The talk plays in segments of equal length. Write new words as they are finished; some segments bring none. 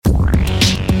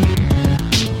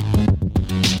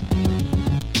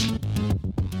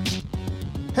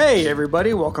Hey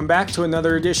everybody, welcome back to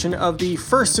another edition of the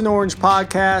First and Orange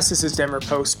podcast. This is Denver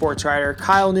Post sports writer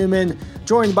Kyle Newman,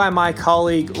 joined by my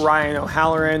colleague Ryan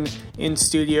O'Halloran, in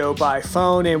studio by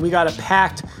phone, and we got a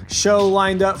packed show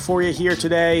lined up for you here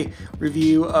today.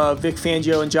 Review of Vic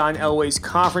Fangio and John Elway's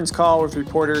conference call with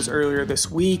reporters earlier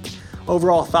this week.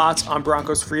 Overall thoughts on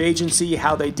Broncos free agency,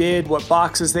 how they did, what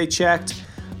boxes they checked.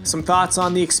 Some thoughts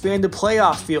on the expanded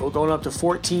playoff field, going up to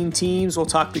 14 teams. We'll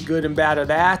talk the good and bad of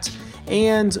that.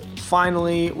 And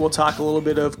finally, we'll talk a little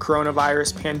bit of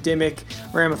coronavirus pandemic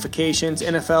ramifications.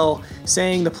 NFL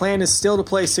saying the plan is still to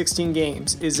play 16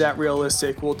 games. Is that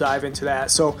realistic? We'll dive into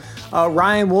that. So,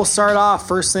 Ryan, we'll start off.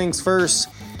 First things first,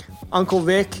 Uncle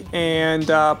Vic and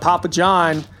Papa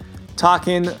John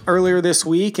talking earlier this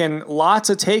week, and lots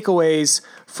of takeaways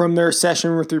from their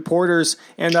session with reporters,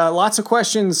 and lots of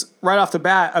questions right off the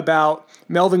bat about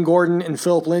Melvin Gordon and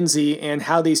Philip Lindsay and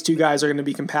how these two guys are going to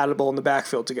be compatible in the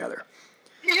backfield together.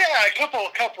 Yeah, a couple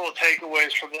of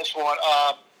takeaways from this one.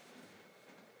 I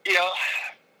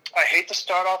hate to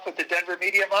start off with the Denver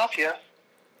Media Mafia.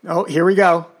 Oh, here we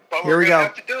go. But we're going to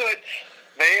have to do it.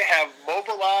 They have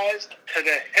mobilized to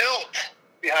the hilt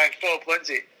behind Philip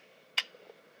Lindsay.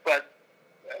 But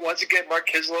once again, Mark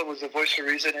Kiszla was the voice of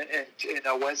reason in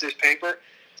Wednesday's paper,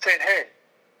 saying, hey,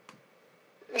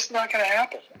 it's not going to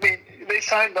happen. I mean, they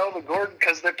signed Melvin Gordon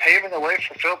because they're paving the way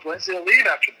for Philip Lindsay to leave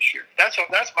after this year. That's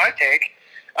my take.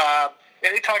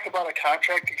 And they talk about a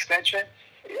contract extension.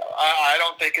 I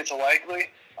don't think it's likely.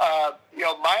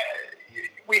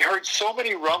 We heard so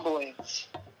many rumblings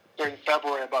during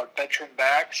February about veteran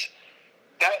backs.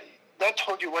 That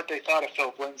told you what they thought of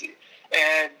Philip Lindsay.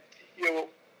 And,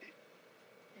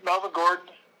 Melvin Gordon,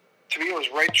 to me, it was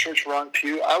right church, wrong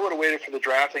pew. I would have waited for the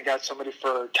draft and got somebody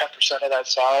for 10% of that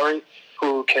salary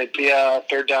who could be a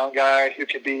third down guy, who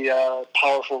could be a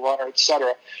powerful runner,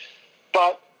 etc.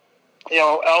 But,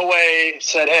 Elway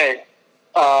said, hey,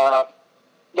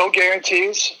 no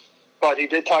guarantees, but he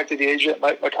did talk to the agent,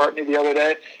 Mike McCartney, the other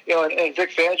day. And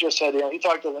Vic Fangio said, he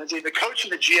talked to Lindsay. The coach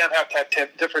and the GM have to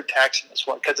have different tacks in this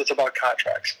one because it's about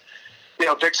contracts.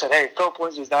 Vic said, hey, Philip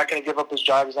Lindsay's not going to give up his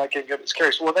job. He's not going to give up his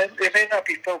carries. Well, then it may not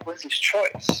be Philip Lindsay's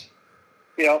choice.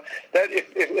 That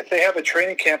if they have a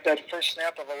training camp, that first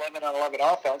snap of 11-on-11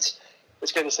 offense,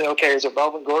 it's going to say, okay, is it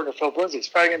Melvin Gordon or Philip Lindsay? It's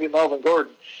probably going to be Melvin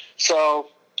Gordon. So,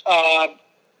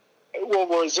 what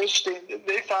was interesting,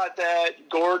 they thought that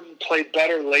Gordon played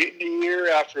better late in the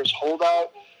year after his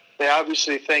holdout. They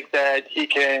obviously think that he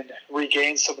can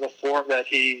regain some of the form that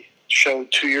he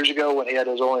showed 2 years ago when he had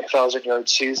his only 1,000-yard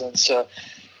season. So,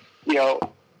 where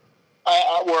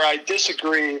I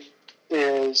disagree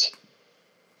is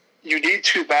you need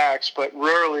two backs, but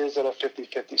rarely is it a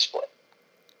 50-50 split.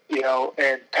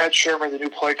 And Pat Shermer, the new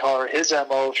play caller, his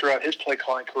MO throughout his play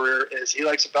calling career is he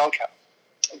likes a bell cow.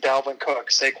 Dalvin Cook,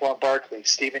 Saquon Barkley,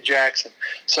 Steven Jackson.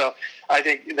 So I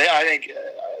think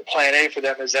plan A for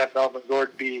them is that Melvin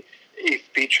Gordon be a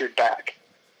featured back.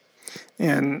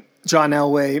 And John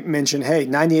Elway mentioned, hey,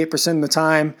 98% of the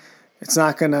time, it's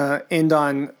not going to end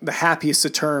on the happiest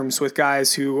of terms with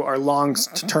guys who are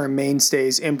long-term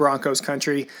mainstays in Broncos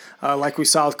country, like we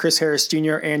saw with Chris Harris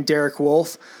Jr. and Derek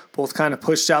Wolfe. Both kind of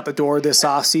pushed out the door this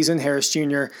offseason. Harris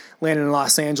Jr. landed in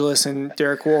Los Angeles and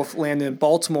Derek Wolfe landed in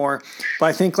Baltimore. But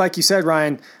I think, like you said,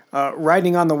 Ryan,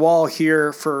 writing on the wall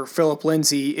here for Philip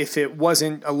Lindsay if it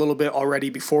wasn't a little bit already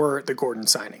before the Gordon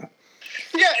signing.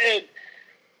 Yeah, and,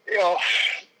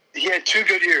 he had 2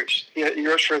 good years. He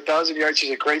rushed for 1,000 yards.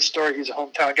 He's a great story. He's a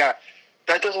hometown guy.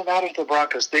 That doesn't matter to the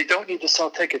Broncos. They don't need to sell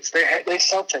tickets. They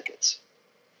sell tickets.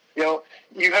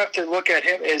 You have to look at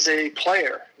him as a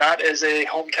player, not as a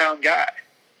hometown guy.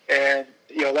 And,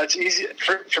 that's easy.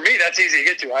 For me, that's easy to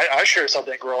get to. I sure as hell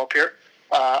didn't grow up here.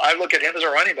 I look at him as a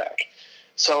running back.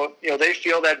 So, they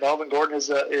feel that Melvin Gordon is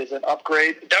an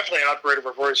upgrade, definitely an upgrade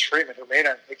over Royce Freeman, who may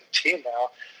not make the team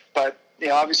now. But,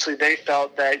 obviously they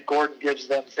felt that Gordon gives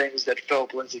them things that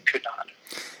Philip Lindsay could not.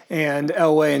 And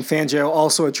Elway and Fangio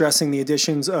also addressing the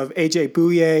additions of A.J.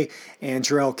 Bouye and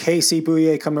Jarrell Casey.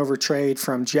 Bouye coming over trade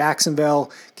from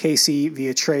Jacksonville, Casey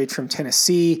via trade from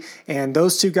Tennessee. And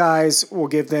those two guys will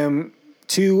give them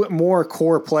 2 more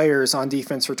core players on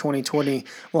defense for 2020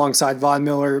 alongside Von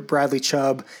Miller, Bradley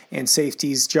Chubb, and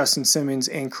safeties Justin Simmons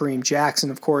and Kareem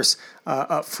Jackson. Of course,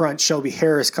 up front, Shelby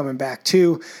Harris coming back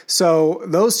too. So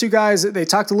those two guys, they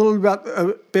talked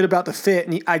a bit about the fit.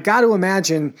 And I got to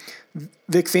imagine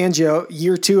Vic Fangio,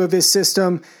 year 2 of his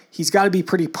system, he's got to be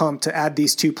pretty pumped to add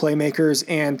these 2 playmakers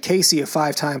and Casey, a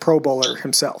 5-time Pro Bowler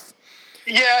himself.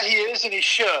 Yeah, he is, and he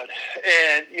should.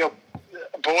 And,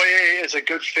 Bouye is a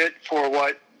good fit for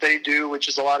what they do, which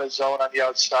is a lot of zone on the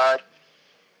outside.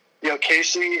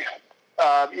 Casey,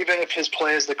 Even if his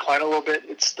play has declined a little bit,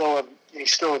 he's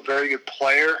still a very good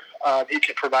player. He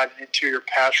can provide an interior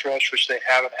pass rush, which they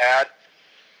haven't had.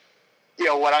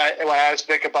 When I asked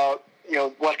Vic about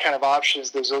what kind of options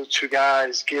does those two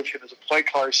guys give him as a play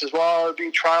caller, he says, "Well, it'd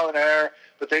be trial and error,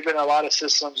 but they've been in a lot of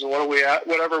systems, and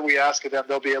whatever we ask of them,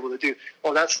 they'll be able to do."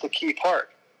 Well, that's the key part.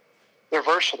 They're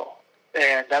versatile,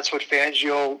 and that's what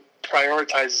Fangio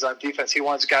prioritizes on defense. He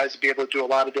wants guys to be able to do a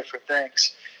lot of different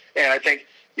things, and I think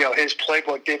his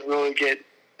playbook didn't really get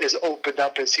as opened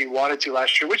up as he wanted to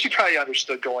last year, which he probably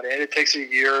understood going in. It takes a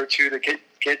year or two to get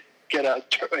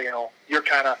your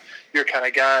kind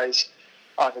of guys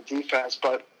on the defense,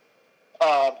 but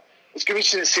it's going to be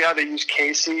interesting to see how they use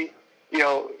Casey.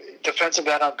 Defensive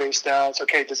end on base downs.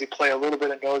 Okay, does he play a little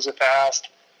bit of nose if asked?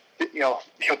 He'll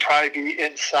probably be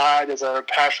inside as a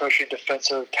pass rushing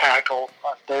defensive tackle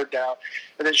on third down.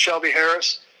 And then Shelby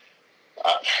Harris.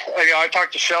 I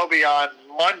talked to Shelby on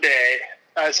Monday.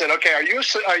 I said, "Okay, are you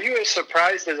as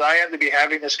surprised as I am to be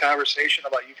having this conversation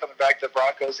about you coming back to the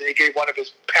Broncos?" And he gave one of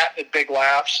his patented big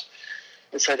laughs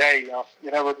and said, "Hey, you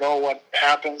never know what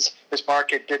happens." His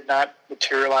market did not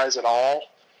materialize at all.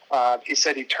 He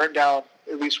said he turned down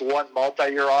at least one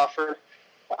multi-year offer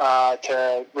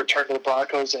to return to the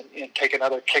Broncos and take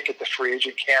another kick at the free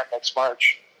agent camp next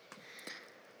March.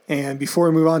 And before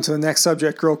we move on to the next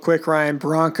subject real quick, Ryan,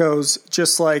 Broncos,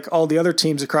 just like all the other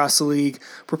teams across the league,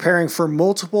 preparing for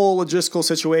multiple logistical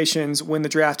situations when the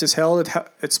draft is held.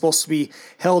 It's supposed to be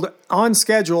held on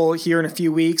schedule here in a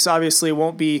few weeks. Obviously, it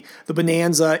won't be the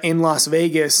bonanza in Las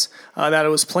Vegas that it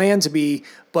was planned to be,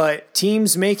 but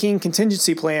teams making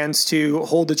contingency plans to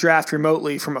hold the draft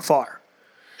remotely from afar.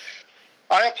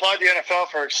 I applaud the NFL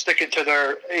for sticking to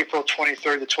their April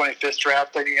 23rd to 25th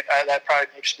draft. I mean, that probably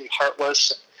makes me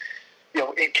heartless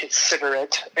and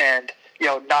inconsiderate, and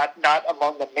not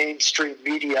among the mainstream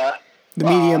media. The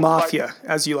media mafia,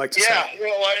 as you like to say.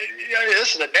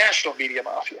 This is the national media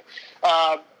mafia.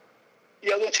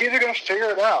 The teams are going to figure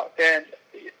it out, and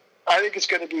I think it's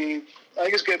going to be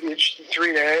interesting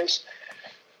 3 days.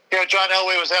 John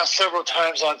Elway was asked several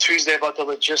times on Tuesday about the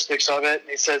logistics of it, and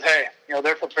he said, "Hey,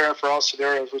 they're preparing for all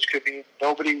scenarios, which could mean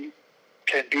nobody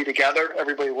can be together.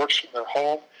 Everybody works from their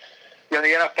home." The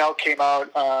NFL came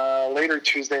out later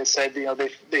Tuesday and said,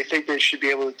 they think they should be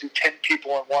able to do 10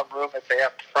 people in one room if they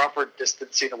have proper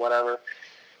distancing or whatever.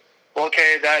 Well,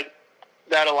 okay,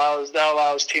 that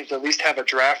allows teams to at least have a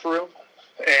draft room,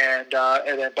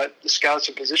 but the scouts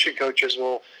and position coaches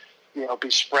will,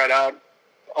 be spread out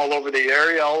all over the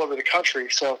area, all over the country.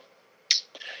 So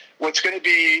what's going to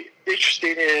be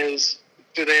interesting is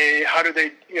do they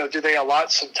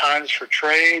allot some times for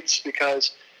trades,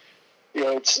 because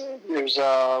there's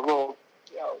a little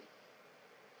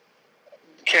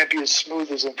can't be as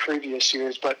smooth as in previous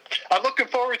years, but I'm looking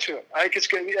forward to it. I think it's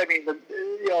going to be.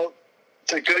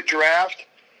 It's a good draft.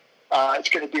 It's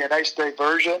going to be a nice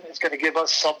diversion. It's going to give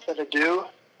us something to do.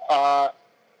 I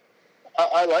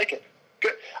like it.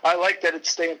 Good. I like that it's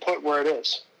staying put where it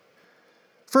is.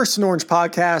 First and Orange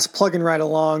podcast, plugging right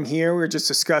along here. We were just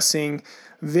discussing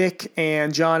Vic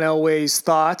and John Elway's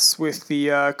thoughts with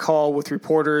the call with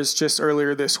reporters just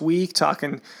earlier this week,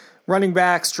 talking running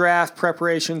backs, draft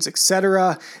preparations,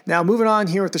 etc. Now, moving on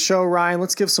here with the show, Ryan,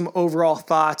 let's give some overall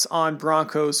thoughts on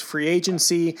Broncos free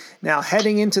agency. Now,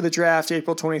 heading into the draft,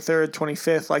 April 23rd,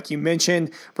 25th, like you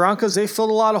mentioned, Broncos, they filled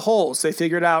a lot of holes. They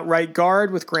figured out right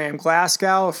guard with Graham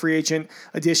Glasgow, a free agent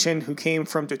addition who came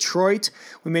from Detroit.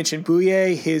 We mentioned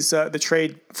Bouye, the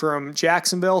trade from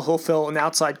Jacksonville. He'll fill an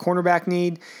outside cornerback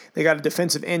need. They got a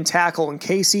defensive end tackle in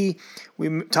Casey.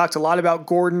 We talked a lot about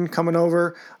Gordon coming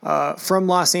over from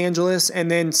Los Angeles, and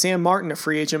then Sam Martin, a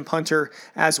free agent punter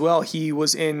as well. He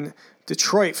was in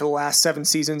Detroit for the last 7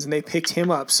 seasons, and they picked him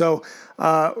up. So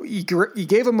you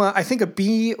gave him, I think, a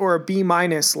B or a B-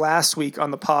 last week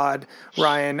on the pod,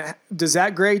 Ryan. Does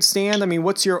that grade stand? I mean,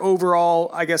 what's your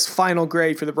overall, I guess, final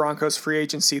grade for the Broncos free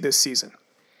agency this season?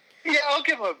 Yeah, I'll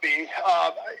give him a B.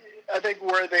 I think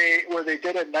where they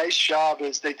did a nice job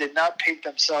is they did not paint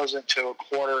themselves into a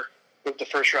corner with the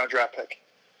first-round draft pick.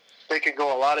 They can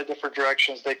go a lot of different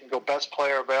directions. They can go best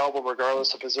player available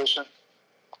regardless of position.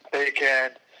 They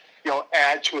can,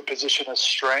 add to a position of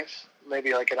strength,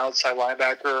 maybe like an outside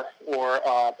linebacker or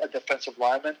a defensive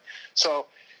lineman. So,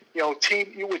 team,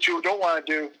 what you don't want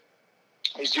to do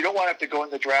is you don't want to have to go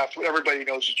in the draft. Everybody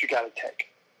knows what you got to take,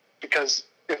 because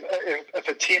if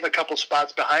a team a couple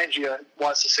spots behind you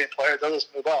wants the same player, they'll just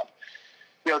move up.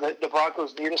 The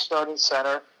Broncos need a starting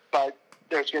center, but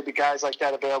there's going to be guys like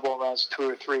that available in rounds 2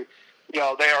 or 3. They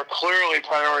are clearly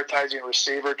prioritizing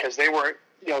receiver because they weren't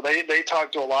they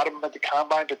talked to a lot of them at the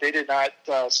combine, but they did not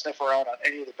sniff around on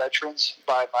any of the veterans,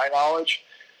 by my knowledge.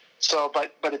 So,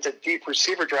 but it's a deep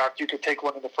receiver draft. You could take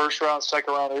one in the first round,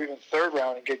 second round, or even third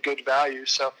round and get good value.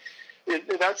 So,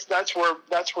 that's where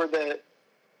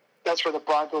the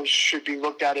Broncos should be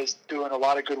looked at as doing a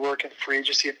lot of good work in free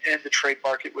agency and in the trade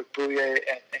market with Bouye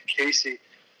and Casey.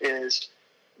 Is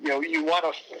you want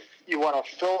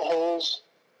to fill holes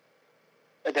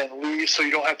and then leave, so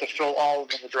you don't have to fill all of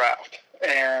them in the draft.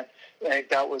 And I think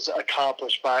that was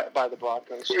accomplished by the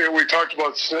Broncos. We talked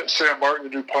about Sam Martin,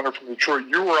 the new punter from Detroit.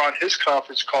 You were on his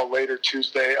conference call later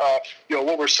Tuesday.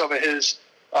 What were some of his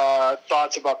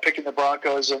thoughts about picking the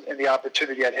Broncos and the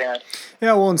opportunity at hand?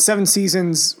 Yeah, well, in 7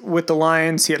 seasons with the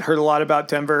Lions, he had heard a lot about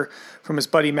Denver from his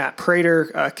buddy Matt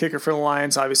Prater, kicker for the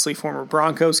Lions, obviously former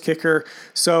Broncos kicker.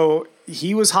 So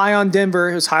he was high on Denver.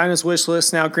 He was high on his wish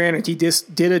list. Now, granted, he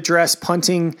did address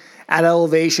punting at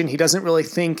elevation. He doesn't really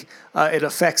think it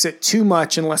affects it too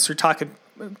much unless you're talking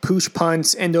pooch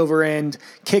punts, end over end,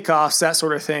 kickoffs, that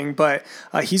sort of thing. But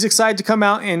he's excited to come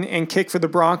out and kick for the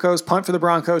Broncos, punt for the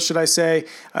Broncos, should I say.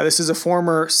 This is a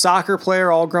former soccer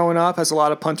player all growing up, as a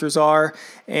lot of punters are.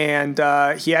 And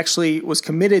he actually was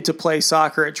committed to play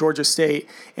soccer at Georgia State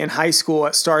in high school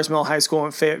at Stars Mill High School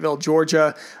in Fayetteville,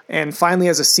 Georgia. And finally,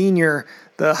 as a senior,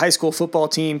 the high school football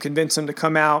team convinced him to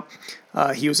come out.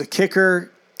 He was a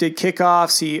kicker, did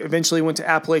kickoffs. He eventually went to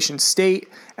Appalachian State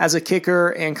as a kicker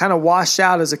and kind of washed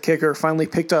out as a kicker, finally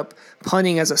picked up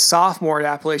punting as a sophomore at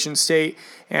Appalachian State,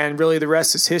 and really the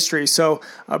rest is history. So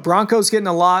Broncos getting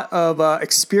a lot of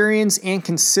experience and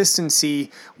consistency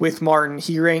with Martin.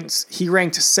 He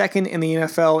ranked second in the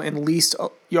NFL in least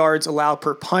yards allowed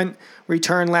per punt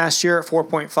return last year at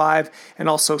 4.5, and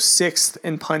also 6th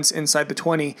in punts inside the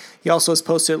 20. He also has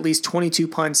posted at least 22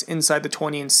 punts inside the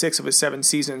 20 in 6 of his 7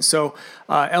 seasons. So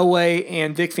Elway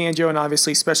and Vic Fangio, and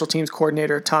obviously special teams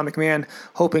coordinator Tom McMahon,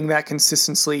 hoping that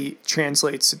consistency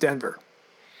translates to Denver.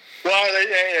 Well,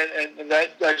 and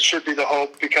that should be the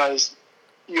hope, because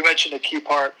you mentioned a key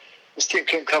part. This team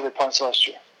couldn't cover punts last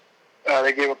year.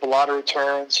 They gave up a lot of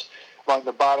returns, among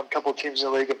the bottom couple teams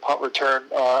in the league in punt return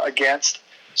against.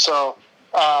 So,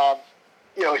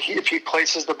 if he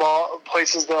places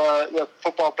the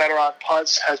football better on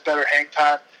punts, has better hang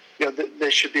time, they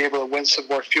should be able to win some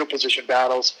more field position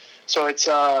battles. So it's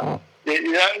that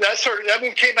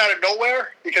move came out of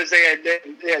nowhere, because they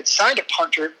had signed a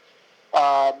punter,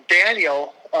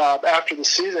 Daniel, after the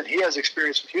season. He has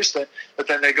experience with Houston, but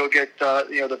then they go get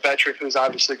the veteran, who's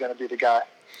obviously going to be the guy.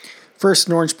 First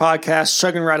and Orange podcast,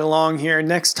 chugging right along here.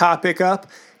 Next topic up,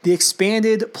 the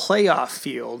expanded playoff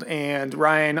field. And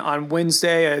Ryan, on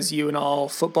Wednesday, as you and all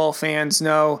football fans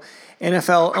know,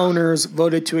 NFL owners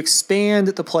voted to expand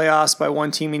the playoffs by 1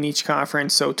 team in each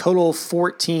conference. So total of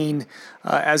 14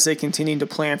 as they continue to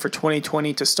plan for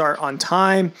 2020 to start on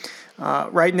time.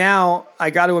 Right now, I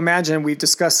got to imagine, we've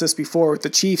discussed this before, with the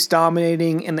Chiefs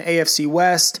dominating in the AFC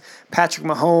West, Patrick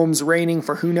Mahomes reigning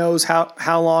for who knows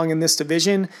how long in this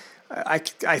division. I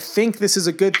think this is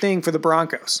a good thing for the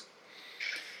Broncos.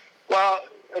 Well,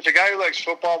 as a guy who likes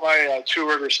football, my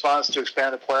 2-word response to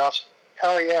expand the playoffs: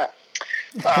 hell yeah.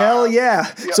 Hell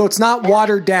yeah. So it's not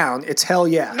watered down. It's hell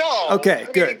yeah. No. Okay,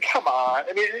 good. I mean, come on.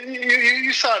 I mean,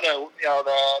 you saw a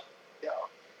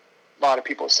lot of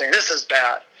people saying this is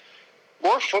bad.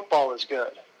 More football is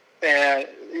good. And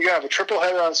you have a triple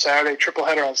header on Saturday, triple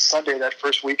header on Sunday that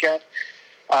first weekend.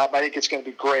 I think it's going to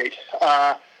be great.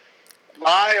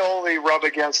 My only rub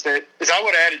against it is I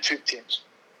would have added 2 teams.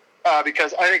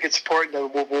 Because I think it's important to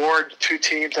reward 2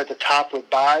 teams at the top with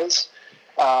buys.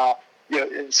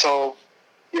 And so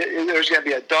there's going to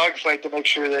be a dogfight to make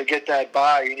sure they get that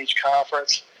bye in each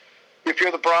conference. If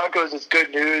you're the Broncos, it's good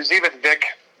news. Even Vic,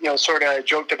 sort of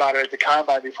joked about it at the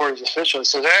combine before it was official. He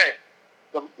says, hey,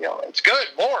 it's good,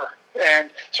 more.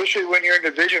 And especially when you're in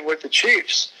division with the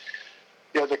Chiefs,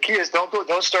 the key is don't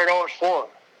start 0-4.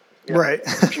 Right.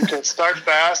 If you can start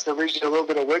fast, it leaves you a little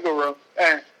bit of wiggle room.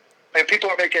 And people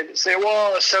are say,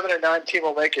 well, a 7-9 team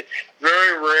will make it.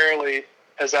 Very rarely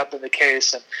has that been the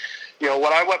case. And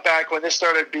when I went back, when this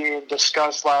started being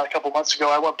discussed a couple months ago,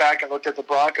 I went back and looked at the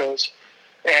Broncos,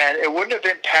 and it wouldn't have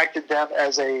impacted them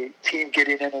as a team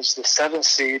getting in as the 7th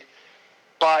seed,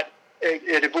 but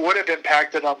it would have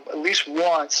impacted them at least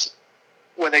once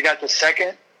when they got the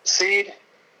 2nd seed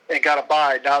and got a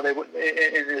bye. Now they would,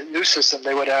 in the new system,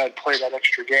 they would have played that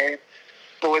extra game.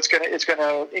 But it's going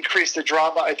to increase the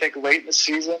drama, I think, late in the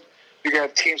season. You're going to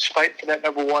have teams fight for that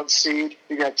number 1 seed.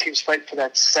 You're going to have teams fight for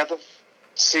that 7th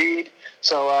seed.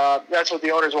 So that's what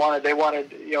the owners wanted. They wanted,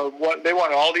 they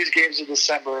wanted all these games in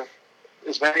December,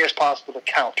 as many as possible, to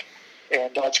count.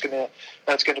 and that's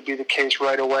gonna be the case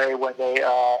right away when they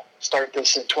start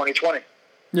this in 2020.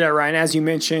 Yeah, Ryan, as you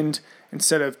mentioned,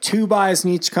 instead of 2 byes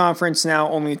in each conference, now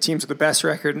only teams with the best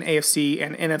record in AFC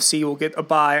and NFC will get a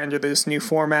bye under this new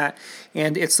format.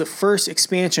 And it's the first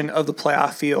expansion of the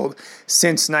playoff field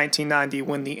since 1990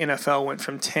 when the NFL went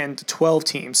from 10 to 12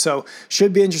 teams. So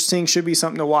should be interesting, should be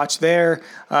something to watch there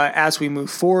as we move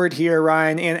forward here,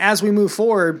 Ryan. And as we move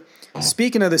forward,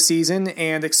 speaking of the season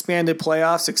and expanded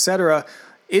playoffs, etc.,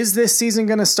 is this season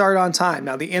going to start on time?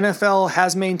 Now, the NFL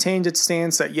has maintained its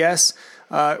stance that, yes,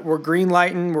 we're green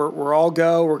lighting, we're all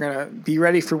go, we're going to be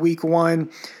ready for week 1.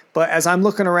 But as I'm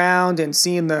looking around and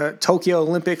seeing the Tokyo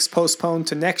Olympics postponed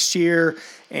to next year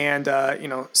and,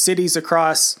 cities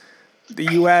across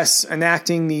the U.S.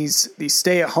 enacting these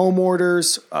stay-at-home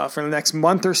orders for the next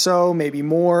month or so, maybe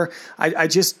more, I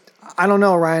don't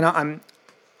know, Ryan.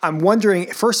 I'm wondering,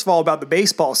 first of all, about the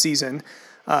baseball season,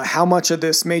 how much of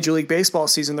this Major League Baseball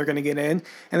season they're going to get in.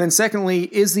 And then secondly,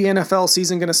 is the NFL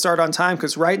season going to start on time?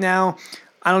 Because right now,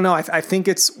 I don't know. I think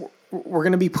we're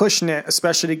going to be pushing it,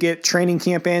 especially to get training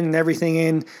camp in and everything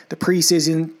in the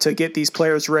preseason to get these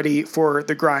players ready for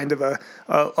the grind of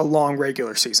a long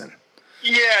regular season.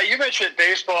 Yeah, you mentioned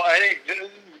baseball. I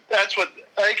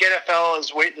think NFL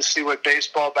is waiting to see what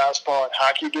baseball, basketball, and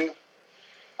hockey do.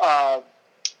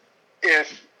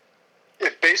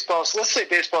 If baseball, let's say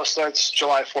baseball starts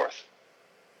July 4th.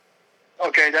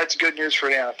 Okay, that's good news for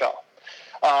the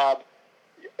NFL.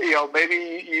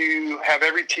 Maybe you have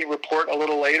every team report a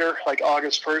little later, like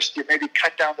August 1st. You maybe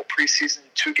cut down the preseason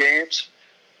to 2 games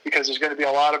because there's going to be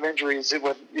a lot of injuries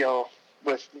with no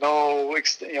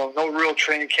real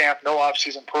training camp, no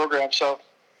off-season program. So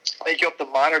I think you have to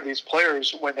monitor these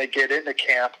players when they get into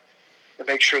camp and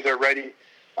make sure they're ready.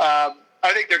 I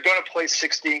think they're going to play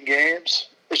 16 games.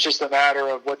 It's just a matter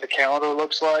of what the calendar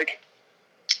looks like.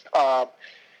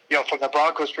 From the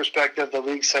Broncos' perspective, the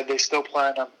league said they still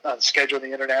plan on scheduling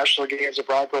the international games. The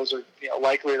Broncos are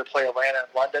likely to play Atlanta and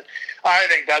London. I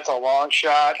think that's a long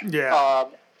shot. Yeah.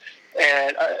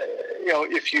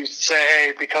 If you say,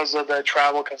 hey, because of the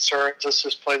travel concerns, let's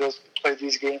just play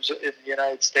these games in the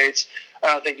United States, I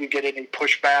don't think you get any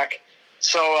pushback.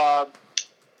 So, I'm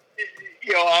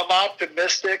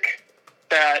optimistic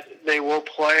that they will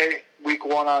play week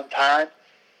 1 on time,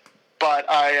 but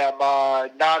I am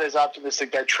not as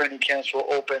optimistic that training camps will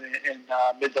open in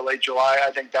mid to late July.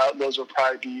 I think those will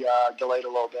probably be delayed a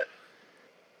little bit.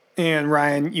 And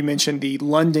Ryan, you mentioned the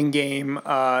London game.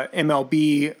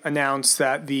 MLB announced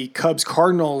that the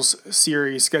Cubs-Cardinals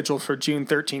series scheduled for June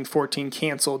 13-14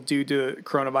 canceled due to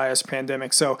coronavirus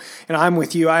pandemic. So, and I'm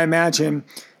with you. I imagine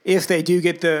if they do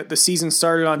get the season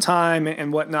started on time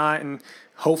and whatnot, and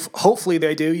hopefully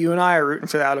they do. You and I are rooting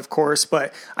for that, of course,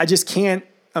 but I just can't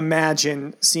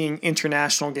imagine seeing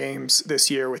international games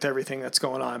this year with everything that's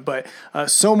going on. But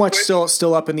so much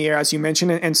still up in the air, as you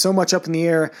mentioned, and so much up in the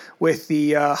air with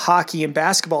the hockey and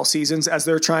basketball seasons as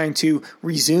they're trying to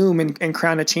resume and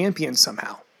crown a champion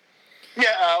somehow.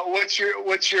 Yeah, what's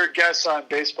your guess on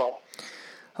baseball?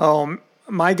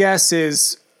 My guess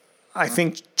is, I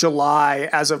think July,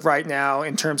 as of right now,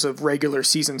 in terms of regular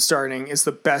season starting, is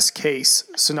the best case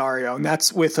scenario, and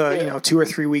that's with 2 or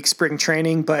 3 week spring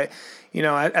training. But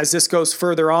as this goes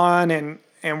further on,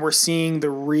 and we're seeing the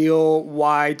real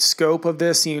wide scope of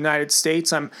this in the United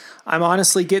States, I'm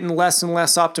honestly getting less and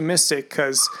less optimistic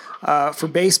because for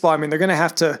baseball, they're going to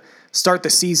have to start the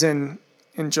season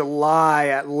in July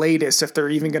at latest if they're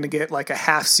even going to get like a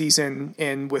half season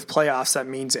in with playoffs that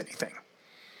means anything.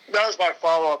 That was my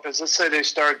follow-up. Is let's say they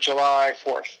start July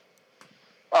 4th.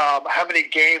 How many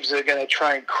games are they going to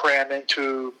try and cram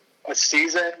into a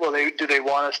season? Do they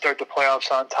want to start the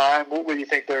playoffs on time? What do you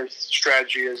think their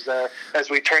strategy is there as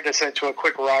we turn this into a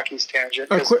quick Rockies tangent?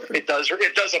 It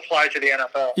does apply to the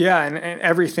NFL. Yeah, and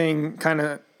everything kind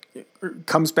of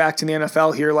comes back to the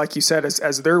NFL here, like you said,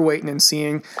 as they're waiting and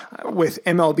seeing. With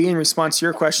MLB, in response to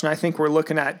your question, I think we're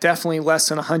looking at definitely less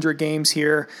than 100 games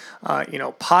here.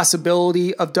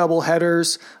 Possibility of double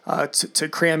headers to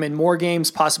cram in more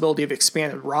games, possibility of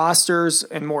expanded rosters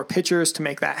and more pitchers to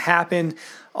make that happen.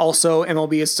 Also,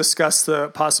 MLB has discussed the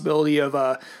possibility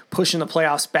of pushing the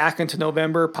playoffs back into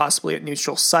November, possibly at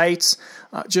neutral sites.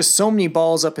 Just so many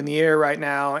balls up in the air right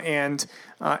now. And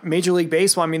Major League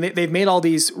Baseball, they've made all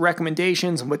these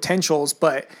recommendations and potentials,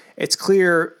 but it's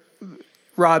clear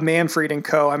Rob Manfred and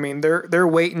co., they're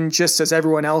waiting just as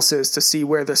everyone else is to see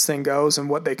where this thing goes and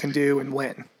what they can do and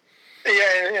when.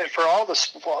 Yeah, and for all the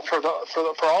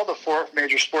 4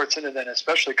 major sports, and then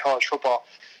especially college football,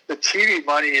 the TV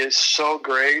money is so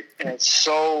great, and it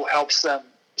so helps them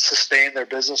sustain their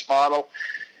business model.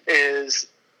 Is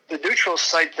the neutral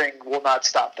site thing will not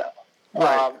stop them.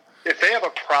 Right. If they have a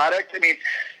product, I mean,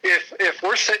 if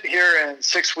we're sitting here in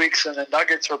 6 weeks and the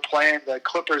Nuggets are playing the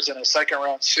Clippers in a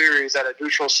second-round series at a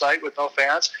neutral site with no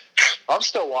fans, I'm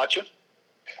still watching.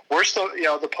 We're still,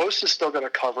 the Post is still going to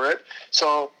cover it.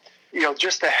 So,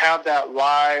 just to have that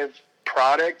live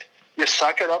product, you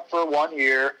suck it up for 1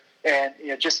 year and,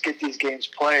 just get these games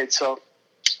played. So,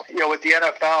 with the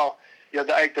NFL, the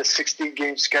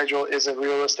 16-game schedule is a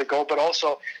realistic goal, but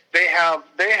also they have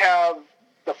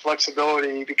the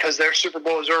flexibility because their Super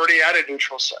Bowl is already at a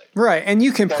neutral site. Right, and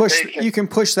you can push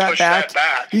that back.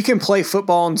 You can play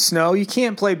football in snow. You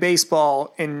can't play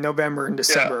baseball in November and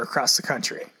December across the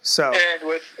country. So and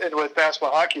with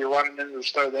basketball, hockey, you're running into the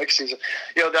start of the next season.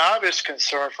 The obvious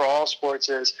concern for all sports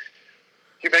is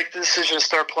you make the decision to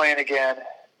start playing again,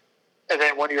 and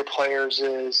then one of your players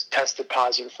is tested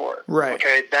positive for it. Right.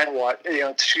 Okay, then what?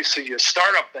 So you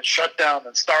start up, then shut down,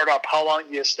 then start up. How long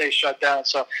do you stay shut down?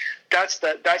 So that's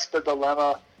the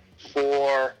dilemma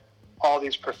for all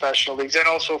these professional leagues, and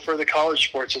also for the college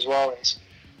sports as well. Is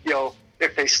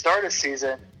if they start a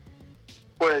season,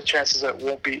 what are the chances that it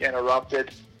won't be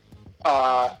interrupted?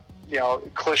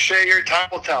 Cliche here, time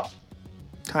will tell.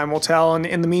 Time will tell. And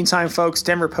in the meantime, folks,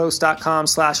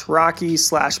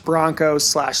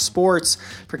 denverpost.com/Rockies/Broncos/sports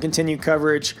for continued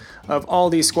coverage of all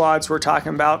these squads we're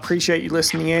talking about. Appreciate you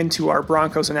listening in to our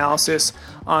Broncos analysis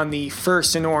on the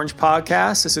First and Orange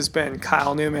podcast. This has been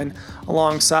Kyle Newman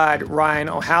alongside Ryan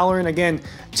O'Halloran. Again,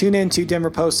 tune in to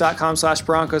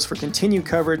denverpost.com/Broncos for continued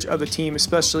coverage of the team,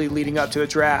 especially leading up to the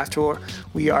draft, where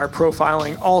we are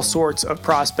profiling all sorts of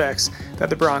prospects that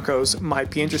the Broncos might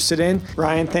be interested in.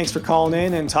 Ryan, thanks for calling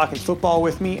in and talking football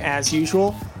with me as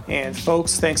usual. And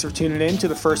folks, thanks for tuning in to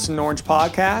the First and Orange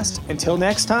podcast. Until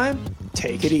next time,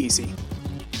 take it easy.